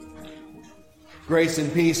Grace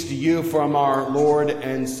and peace to you from our Lord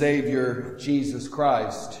and Savior, Jesus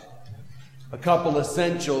Christ. A couple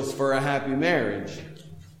essentials for a happy marriage.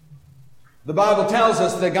 The Bible tells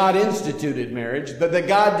us that God instituted marriage, but that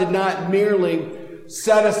God did not merely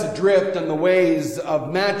set us adrift on the ways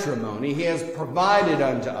of matrimony. He has provided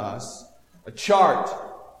unto us a chart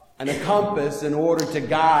and a compass in order to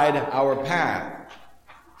guide our path.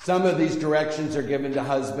 Some of these directions are given to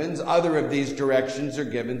husbands. Other of these directions are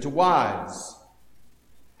given to wives.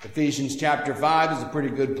 Ephesians chapter 5 is a pretty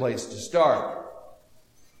good place to start.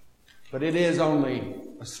 But it is only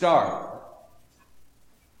a start.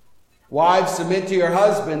 Wives, submit to your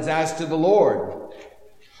husbands as to the Lord.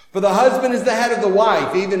 For the husband is the head of the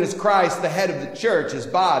wife, even as Christ the head of the church, his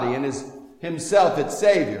body, and is himself its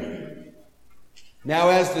Savior. Now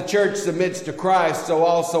as the church submits to Christ, so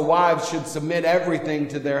also wives should submit everything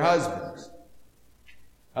to their husbands.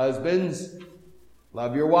 Husbands,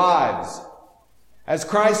 love your wives, as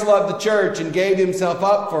Christ loved the church and gave himself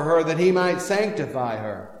up for her that he might sanctify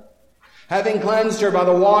her, having cleansed her by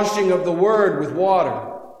the washing of the word with water,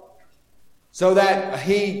 so that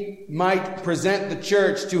he might present the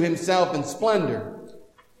church to himself in splendor,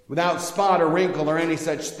 without spot or wrinkle or any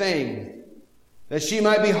such thing, that she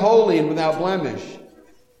might be holy and without blemish.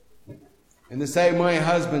 In the same way,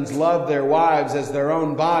 husbands love their wives as their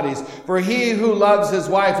own bodies. For he who loves his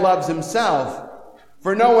wife loves himself.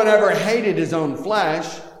 For no one ever hated his own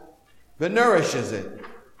flesh, but nourishes it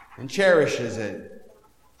and cherishes it,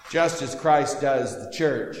 just as Christ does the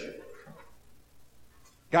church.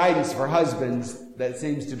 Guidance for husbands, that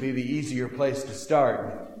seems to be the easier place to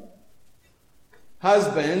start.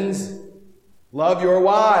 Husbands, love your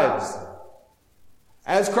wives,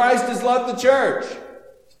 as Christ has loved the church.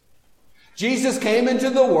 Jesus came into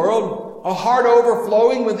the world, a heart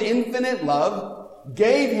overflowing with infinite love,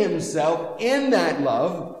 gave himself in that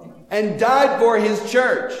love, and died for his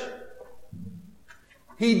church.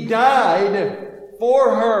 He died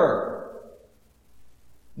for her.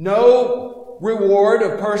 No reward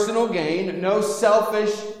of personal gain, no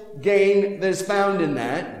selfish gain that is found in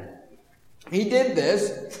that. He did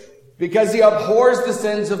this because he abhors the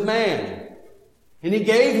sins of man. And he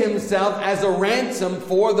gave himself as a ransom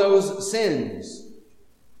for those sins.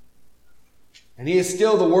 And he is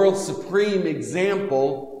still the world's supreme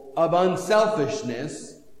example of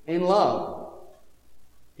unselfishness in love.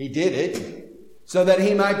 He did it so that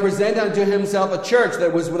he might present unto himself a church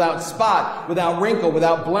that was without spot, without wrinkle,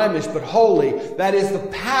 without blemish, but holy. That is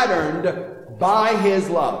patterned by his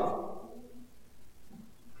love.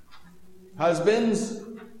 Husbands,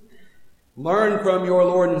 learn from your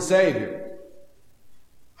Lord and Savior.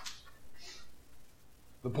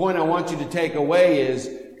 The point I want you to take away is,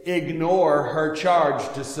 ignore her charge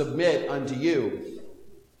to submit unto you.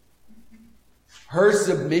 Her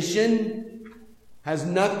submission has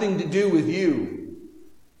nothing to do with you.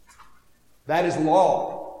 That is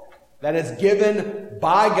law. That is given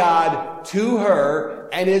by God to her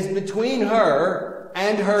and is between her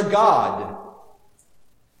and her God.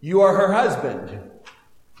 You are her husband,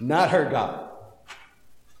 not her God.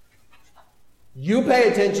 You pay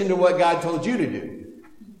attention to what God told you to do.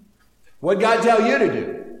 What did God tell you to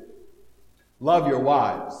do? Love your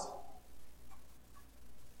wives.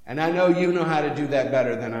 And I know you know how to do that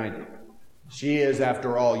better than I do. She is,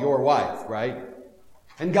 after all, your wife, right?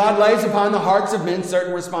 And God lays upon the hearts of men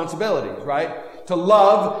certain responsibilities, right? To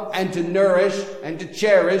love and to nourish and to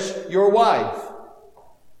cherish your wife.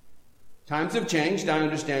 Times have changed, I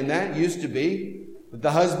understand that. It used to be that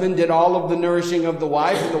the husband did all of the nourishing of the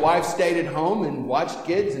wife, and the wife stayed at home and watched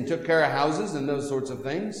kids and took care of houses and those sorts of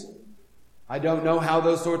things. I don't know how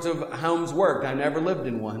those sorts of homes worked. I never lived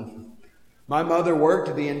in one. My mother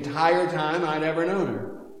worked the entire time I'd ever known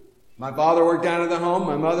her. My father worked out of the home.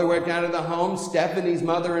 My mother worked out of the home. Stephanie's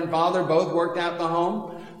mother and father both worked out of the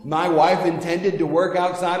home. My wife intended to work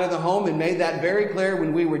outside of the home and made that very clear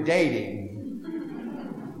when we were dating.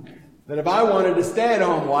 That if I wanted a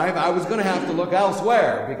stay-at-home wife, I was going to have to look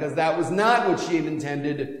elsewhere, because that was not what she had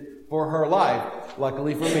intended for her life.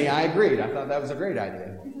 Luckily for me, I agreed. I thought that was a great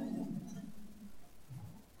idea.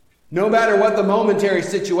 No matter what the momentary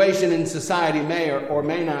situation in society may or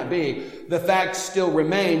may not be, the fact still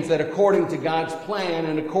remains that according to God's plan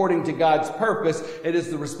and according to God's purpose, it is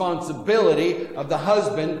the responsibility of the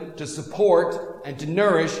husband to support and to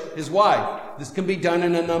nourish his wife. This can be done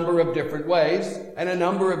in a number of different ways and a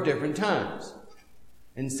number of different times.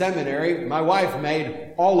 In seminary, my wife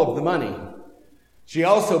made all of the money. She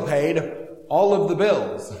also paid all of the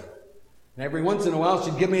bills. And every once in a while,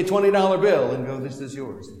 she'd give me a $20 bill and go, "This is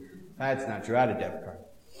yours." That's not true. I had a debit card.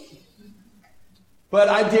 But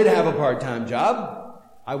I did have a part-time job.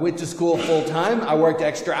 I went to school full time. I worked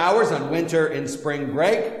extra hours on winter and spring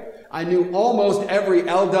break. I knew almost every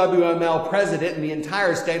LWML president in the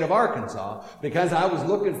entire state of Arkansas because I was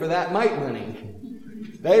looking for that mite money.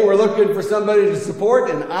 They were looking for somebody to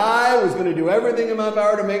support, and I was going to do everything in my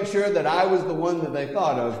power to make sure that I was the one that they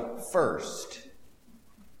thought of first.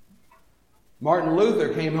 Martin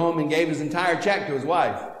Luther came home and gave his entire check to his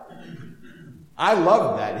wife. I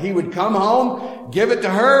loved that. He would come home, give it to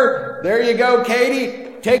her. There you go,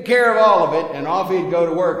 Katie. Take care of all of it. And off he'd go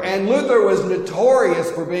to work. And Luther was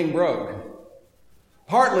notorious for being broke.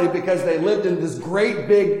 Partly because they lived in this great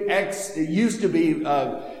big it used to be,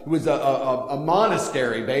 it was a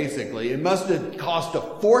monastery, basically. It must have cost a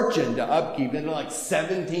fortune to upkeep. It had like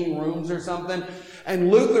 17 rooms or something.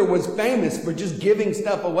 And Luther was famous for just giving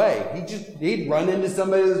stuff away. He'd run into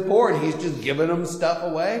somebody that's poor and he's just giving them stuff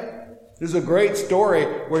away. There's a great story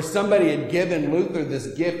where somebody had given Luther this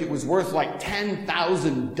gift. It was worth like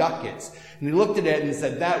 10,000 ducats. And he looked at it and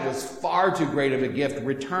said, that was far too great of a gift.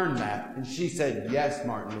 Return that. And she said, yes,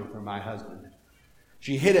 Martin Luther, my husband.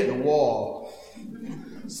 She hit it in the wall.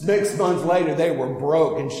 6 months later, they were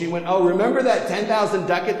broke. And she went, oh, remember that 10,000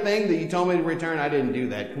 ducat thing that you told me to return? I didn't do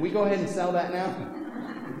that. Can we go ahead and sell that now?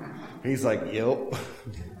 He's like, yep.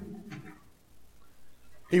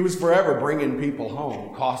 He was forever bringing people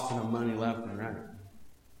home, costing them money left and right.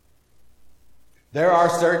 There are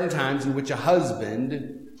certain times in which a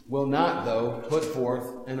husband will not, though, put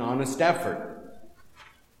forth an honest effort.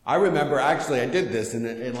 I remember, actually, I did this in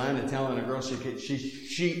Atlanta, telling a girl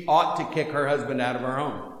she ought to kick her husband out of her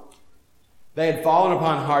home. They had fallen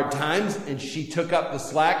upon hard times, and she took up the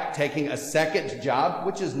slack, taking a second job,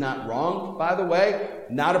 which is not wrong, by the way.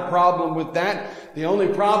 Not a problem with that. The only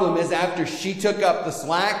problem is after she took up the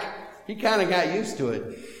slack, he kind of got used to it.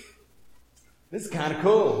 This is kind of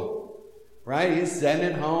cool, right? He's sitting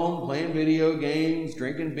at home, playing video games,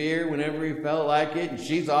 drinking beer whenever he felt like it, and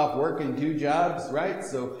she's off working 2 jobs, right?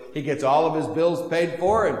 So he gets all of his bills paid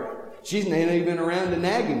for, and she's not even around to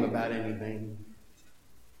nag him about anything.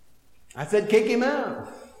 I said, kick him out.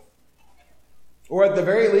 Or at the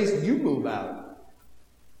very least, you move out.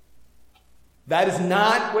 That is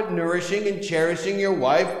not what nourishing and cherishing your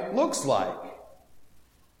wife looks like.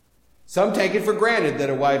 Some take it for granted that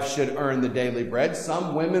a wife should earn the daily bread.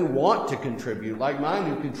 Some women want to contribute, like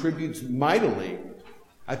mine, who contributes mightily.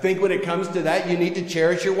 I think when it comes to that, you need to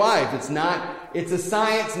cherish your wife. It's a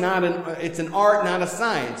science, it's an art, not a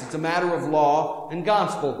science. It's a matter of law and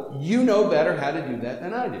gospel. You know better how to do that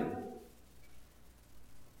than I do.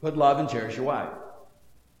 But love and cherish your wife.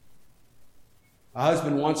 A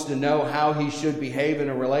husband wants to know how he should behave in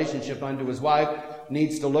a relationship unto his wife,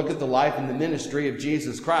 needs to look at the life and the ministry of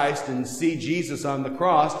Jesus Christ and see Jesus on the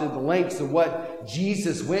cross, to the lengths of what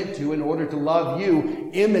Jesus went to in order to love you.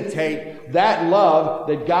 Imitate that love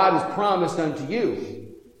that God has promised unto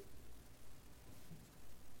you.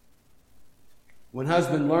 When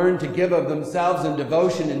husbands learn to give of themselves in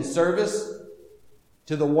devotion and service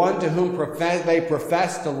to the one to whom they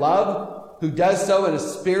profess to love, who does so in a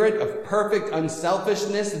spirit of perfect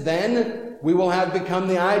unselfishness, then we will have become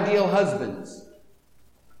the ideal husbands.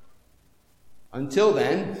 Until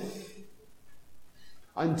then,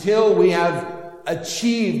 until we have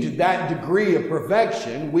achieved that degree of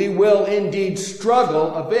perfection, we will indeed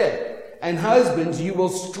struggle a bit. And husbands, you will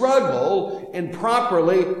struggle in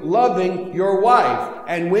properly loving your wife.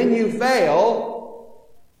 And when you fail,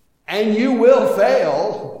 and you will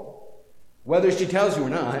fail, whether she tells you or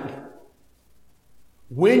not.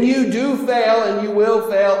 When you do fail, and you will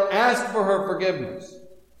fail, ask for her forgiveness.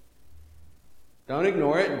 Don't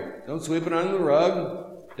ignore it. Don't sweep it under the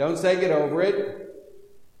rug. Don't say get over it.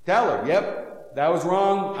 Tell her, yep, that was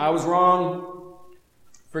wrong. I was wrong.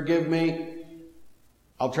 Forgive me.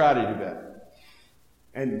 I'll try to do better.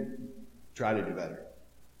 And try to do better.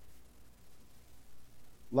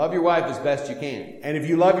 Love your wife as best you can. And if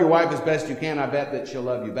you love your wife as best you can, I bet that she'll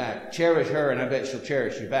love you back. Cherish her, and I bet she'll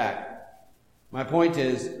cherish you back. My point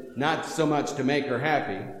is not so much to make her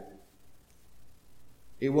happy.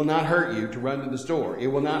 It will not hurt you to run to the store. It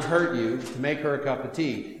will not hurt you to make her a cup of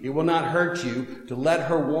tea. It will not hurt you to let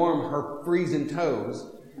her warm her freezing toes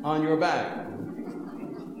on your back.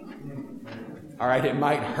 All right, it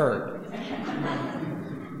might hurt.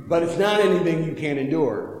 But it's not anything you can't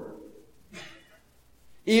endure.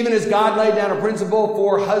 Even as God laid down a principle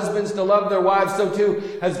for husbands to love their wives, so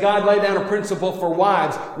too has God laid down a principle for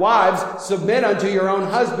wives. Wives, submit unto your own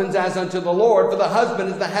husbands as unto the Lord, for the husband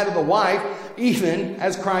is the head of the wife, even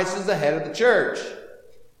as Christ is the head of the church.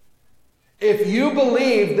 If you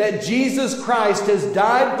believe that Jesus Christ has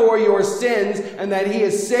died for your sins and that he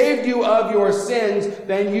has saved you of your sins,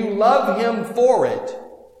 then you love him for it.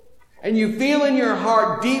 and you feel in your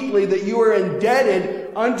heart deeply that you are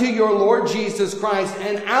indebted unto your Lord Jesus Christ,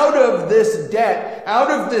 and out of this debt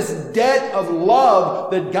of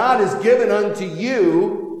love that God has given unto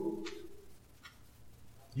you,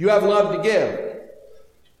 you have love to give.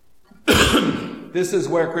 This is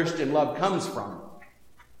where Christian love comes from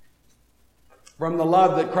the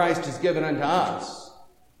love that Christ has given unto us.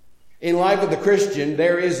 In life of the Christian,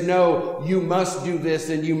 there is no you must do this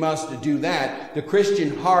and you must do that. The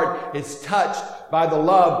Christian heart is touched by the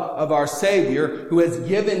love of our Savior, who has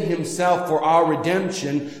given himself for our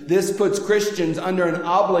redemption. This puts Christians under an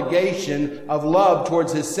obligation of love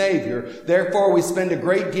towards his Savior. Therefore, we spend a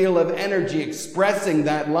great deal of energy expressing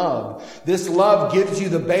that love. This love gives you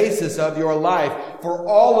the basis of your life for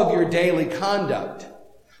all of your daily conduct.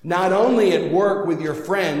 Not only at work with your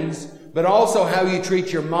friends, but also how you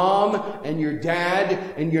treat your mom and your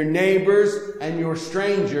dad and your neighbors and your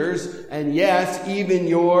strangers, and yes, even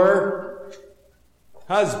your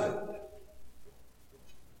husband.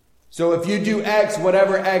 So if you do X,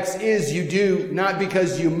 whatever X is, you do not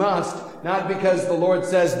because you must, not because the Lord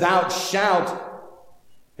says thou shalt.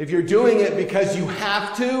 If you're doing it because you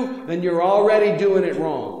have to, then you're already doing it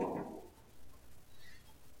wrong.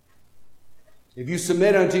 If you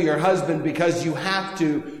submit unto your husband because you have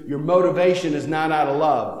to, your motivation is not out of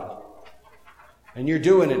love. And you're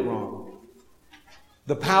doing it wrong.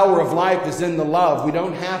 The power of life is in the love. We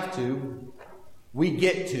don't have to. We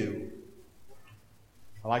get to.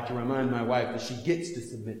 I like to remind my wife that she gets to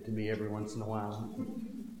submit to me every once in a while.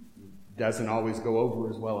 Doesn't always go over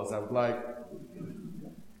as well as I would like.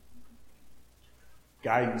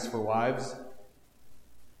 Guidance for wives.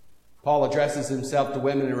 Paul addresses himself to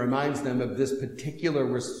women and reminds them of this particular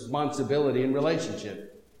responsibility in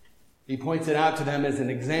relationship. He points it out to them as an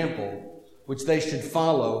example which they should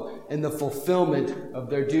follow in the fulfillment of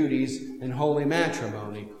their duties in holy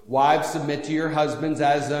matrimony. Wives, submit to your husbands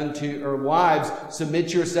wives,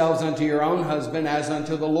 submit yourselves unto your own husband as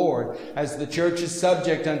unto the Lord. As the church is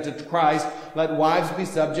subject unto Christ, let wives be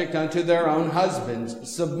subject unto their own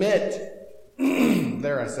husbands. Submit.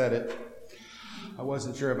 There, I said it. I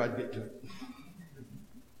wasn't sure if I'd get to it.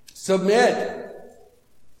 Submit.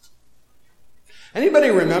 Anybody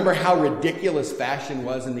remember how ridiculous fashion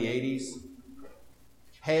was in the 80s?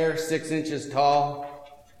 Hair 6 inches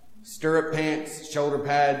tall, stirrup pants, shoulder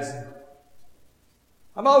pads.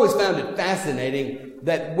 I've always found it fascinating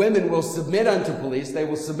that women will submit unto police, they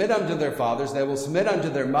will submit unto their fathers, they will submit unto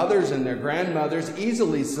their mothers and their grandmothers,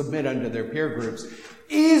 easily submit unto their peer groups.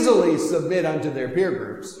 Easily submit unto their peer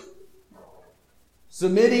groups.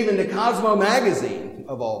 Submit even to Cosmo magazine,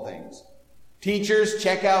 of all things. Teachers,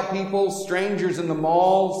 checkout people, strangers in the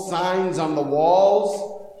mall, signs on the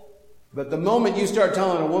walls. But the moment you start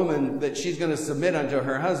telling a woman that she's going to submit unto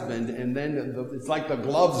her husband, and then it's like the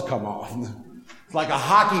gloves come off. It's like a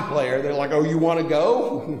hockey player. They're like, oh, you want to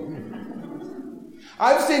go?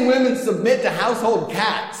 I've seen women submit to household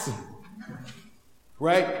cats.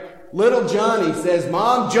 Right? Little Johnny says,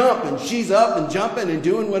 Mom, jump, and she's up and jumping and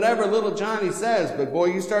doing whatever little Johnny says. But boy,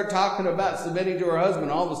 you start talking about submitting to her husband,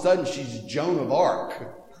 all of a sudden she's Joan of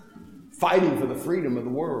Arc, fighting for the freedom of the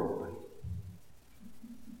world.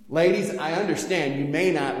 Ladies, I understand you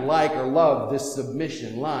may not like or love this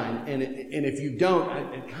submission line, and if you don't,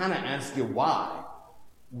 I kind of ask you why.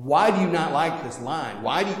 Why do you not like this line?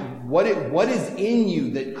 What is in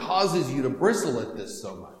you that causes you to bristle at this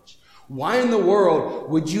so much? Why in the world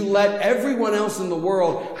would you let everyone else in the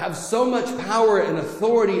world have so much power and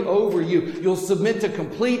authority over you? You'll submit to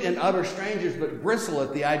complete and utter strangers, but bristle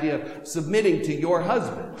at the idea of submitting to your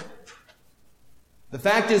husband. The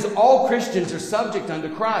fact is, all Christians are subject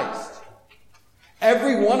unto Christ.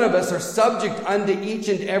 Every one of us are subject unto each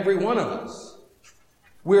and every one of us.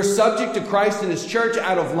 We're subject to Christ and His church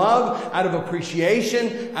out of love, out of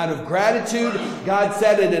appreciation, out of gratitude. God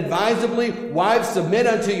said it advisably, wives, submit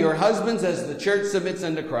unto your husbands as the church submits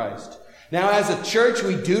unto Christ. Now, as a church,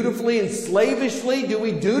 we dutifully and slavishly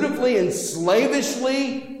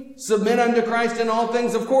submit unto Christ in all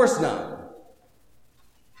things? Of course not.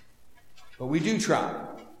 But we do try.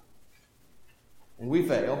 And we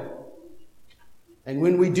fail. And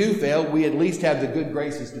when we do fail, we at least have the good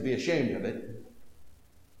graces to be ashamed of it.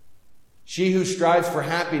 She who strives for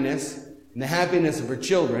happiness and the happiness of her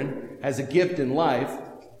children has a gift in life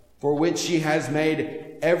for which she has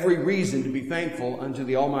made every reason to be thankful unto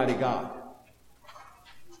the Almighty God.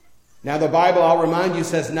 Now the Bible, I'll remind you,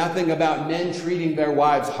 says nothing about men treating their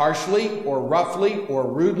wives harshly or roughly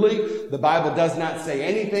or rudely. The Bible does not say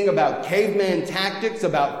anything about caveman tactics,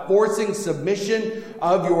 about forcing submission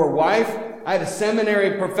of your wife. I had a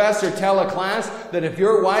seminary professor tell a class that if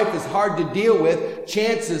your wife is hard to deal with,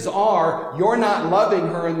 chances are you're not loving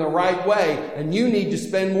her in the right way, and you need to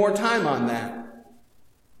spend more time on that.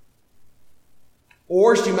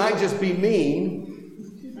 Or she might just be mean,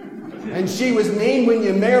 and she was mean when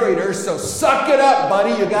you married her, so suck it up,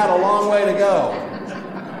 buddy, you got a long way to go.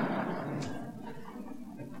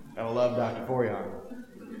 Gotta love Dr. Forion.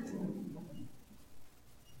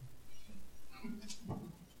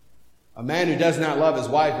 A man who does not love his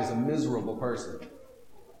wife is a miserable person.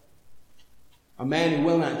 A man who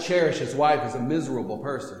will not cherish his wife is a miserable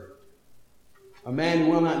person. A man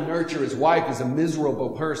who will not nurture his wife is a miserable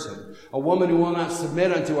person. A woman who will not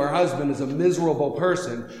submit unto her husband is a miserable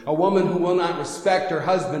person. A woman who will not respect her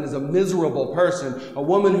husband is a miserable person. A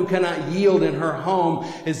woman who cannot yield in her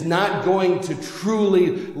home is not going to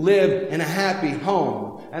truly live in a happy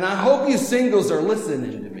home. And I hope you singles are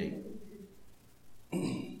listening to me.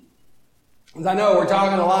 As I know we're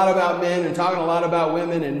talking a lot about men and talking a lot about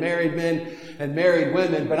women and married men and married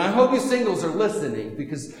women, but I hope you singles are listening,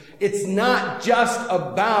 because it's not just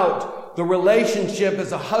about the relationship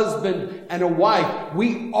as a husband and a wife.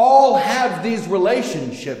 We all have these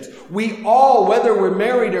relationships. We all, whether we're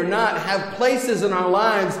married or not, have places in our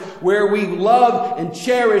lives where we love and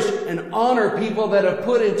cherish and honor people that have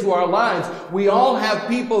put into our lives. We all have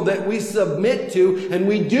people that we submit to, and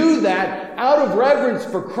we do that out of reverence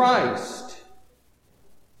for Christ.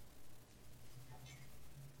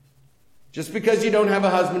 Just because you don't have a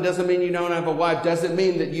husband doesn't mean you don't have a wife. Doesn't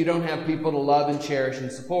mean that you don't have people to love and cherish and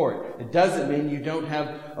support. It doesn't mean you don't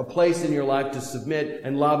have a place in your life to submit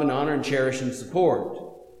and love and honor and cherish and support.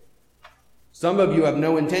 Some of you have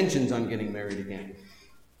no intentions on getting married again.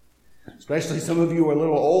 Especially some of you are a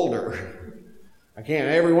little older. I can't.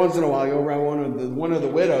 Every once in a while, you go around one of the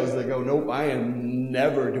widows that go, nope, I am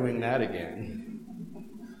never doing that again.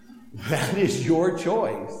 That is your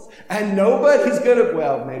choice. And nobody's going to,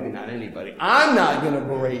 well, maybe not anybody. I'm not going to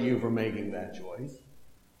berate you for making that choice.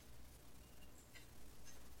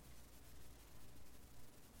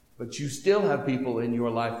 But you still have people in your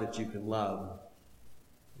life that you can love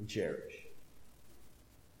and cherish.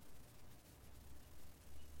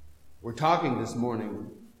 We're talking this morning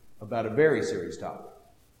about a very serious topic.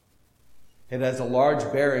 It has a large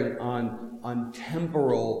bearing on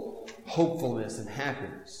temporal hopefulness and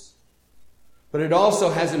happiness. But it also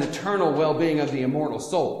has an eternal well-being of the immortal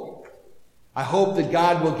soul. I hope that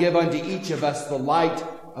God will give unto each of us the light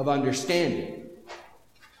of understanding.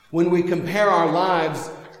 When we compare our lives,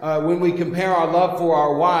 when we compare our love for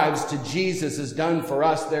our wives to Jesus has done for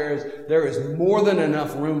us, there is more than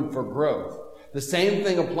enough room for growth. The same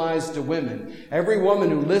thing applies to women. Every woman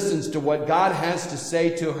who listens to what God has to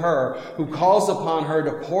say to her, who calls upon her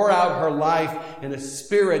to pour out her life in a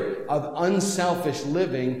spirit of unselfish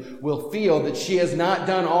living, will feel that she has not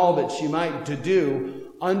done all that she might to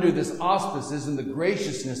do under this auspices and the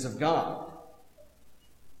graciousness of God.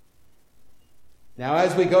 Now,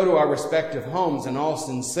 as we go to our respective homes in all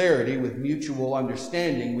sincerity with mutual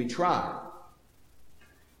understanding, we try.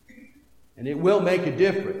 And it will make a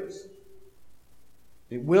difference.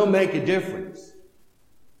 It will make a difference.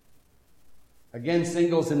 Again,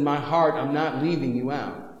 singles, in my heart, I'm not leaving you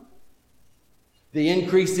out. The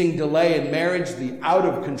increasing delay in marriage, the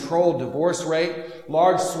out-of-control divorce rate,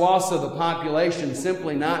 large swaths of the population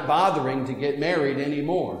simply not bothering to get married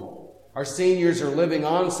anymore. Our seniors are living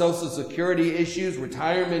on Social Security issues,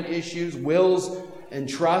 retirement issues, wills and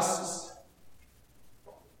trusts.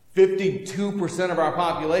 52% of our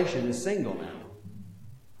population is single now.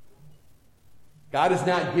 God has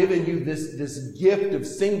not given you this gift of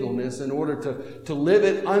singleness in order to live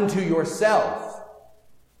it unto yourself.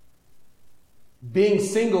 Being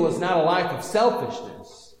single is not a life of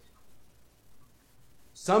selfishness.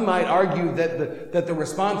 Some might argue that the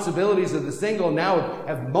responsibilities of the single now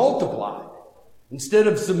have multiplied. Instead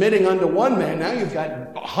of submitting unto one man, now you've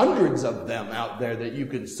got hundreds of them out there that you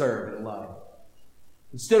can serve and love.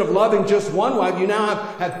 Instead of loving just one wife, you now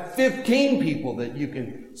have 15 people that you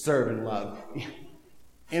can serve and love.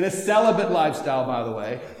 In a celibate lifestyle, by the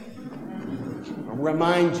way, I'll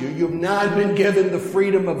remind you, you've not been given the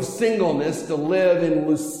freedom of singleness to live in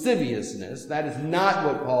lasciviousness. That is not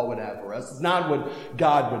what Paul would have for us. It's not what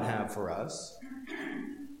God would have for us.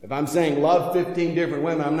 If I'm saying love 15 different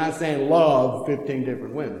women, I'm not saying love 15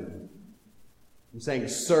 different women. I'm saying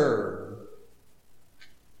serve.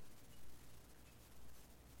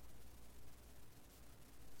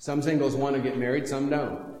 Some singles want to get married, some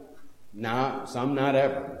don't. Some not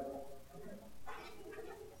ever.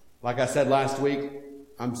 Like I said last week,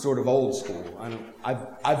 I'm sort of old school.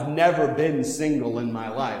 I've never been single in my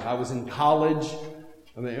life. I was in college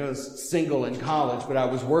I mean, I was single in college, but I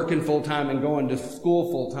was working full-time and going to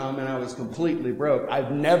school full-time, and I was completely broke.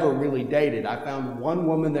 I've never really dated. I found one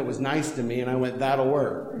woman that was nice to me, and I went, that'll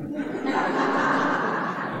work.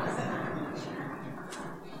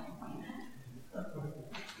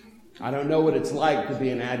 I don't know what it's like to be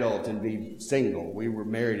an adult and be single. We were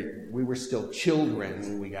married. We were still children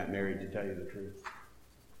when we got married, to tell you the truth.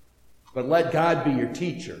 But let God be your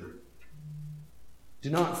teacher. Do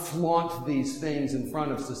not flaunt these things in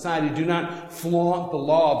front of society. Do not flaunt the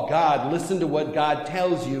law of God. Listen to what God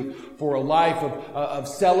tells you for a life of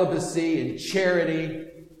celibacy and charity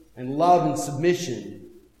and love and submission.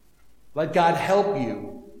 Let God help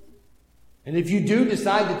you. And if you do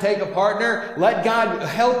decide to take a partner, let God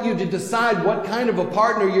help you to decide what kind of a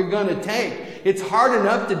partner you're going to take. It's hard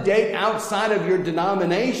enough to date outside of your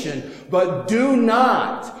denomination, but do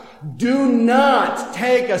not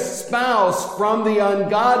take a spouse from the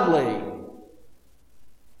ungodly.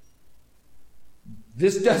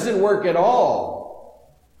 This doesn't work at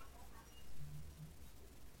all.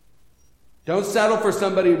 Don't settle for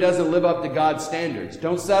somebody who doesn't live up to God's standards.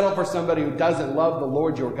 Don't settle for somebody who doesn't love the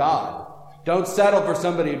Lord your God. Don't settle for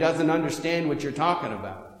somebody who doesn't understand what you're talking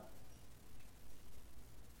about.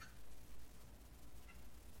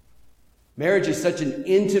 Marriage is such an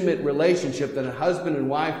intimate relationship that a husband and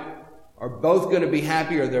wife are both going to be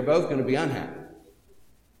happy or they're both going to be unhappy.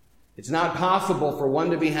 It's not possible for one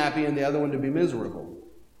to be happy and the other one to be miserable.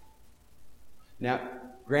 Now,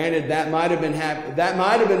 granted, that might have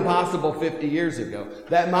been possible 50 years ago.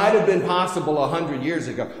 That might have been possible 100 years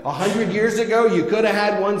ago. 100 years ago, you could have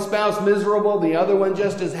had one spouse miserable, the other one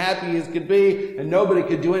just as happy as could be, and nobody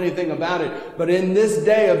could do anything about it. But in this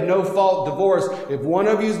day of no-fault divorce, if one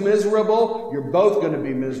of you's miserable, you're both going to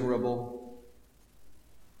be miserable.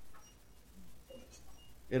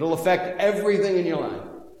 It'll affect everything in your life.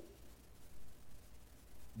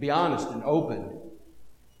 Be honest and open,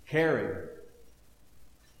 caring.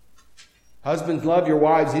 Husbands, love your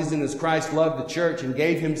wives, even as Christ loved the church and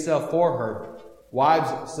gave himself for her.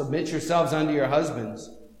 Wives, submit yourselves unto your husbands,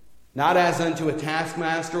 not as unto a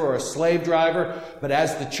taskmaster or a slave driver, but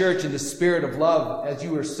as the church in the spirit of love, as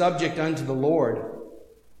you are subject unto the Lord.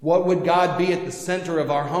 What would God be at the center of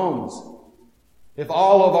our homes? If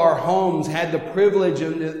all of our homes had the privilege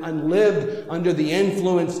and lived under the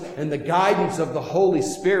influence and the guidance of the Holy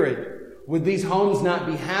Spirit, would these homes not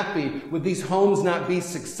be happy? Would these homes not be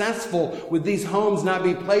successful? Would these homes not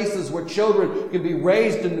be places where children could be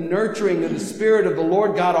raised in the nurturing of the Spirit of the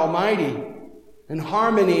Lord God Almighty, in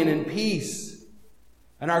harmony and in peace,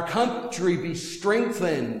 and our country be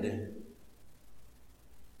strengthened?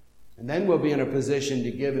 And then we'll be in a position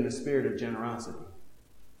to give in a spirit of generosity.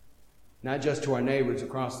 Not just to our neighbors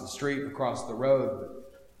across the street, across the road,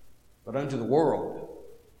 but unto the world.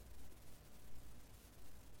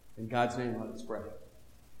 In God's name, let us pray.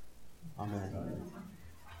 Amen.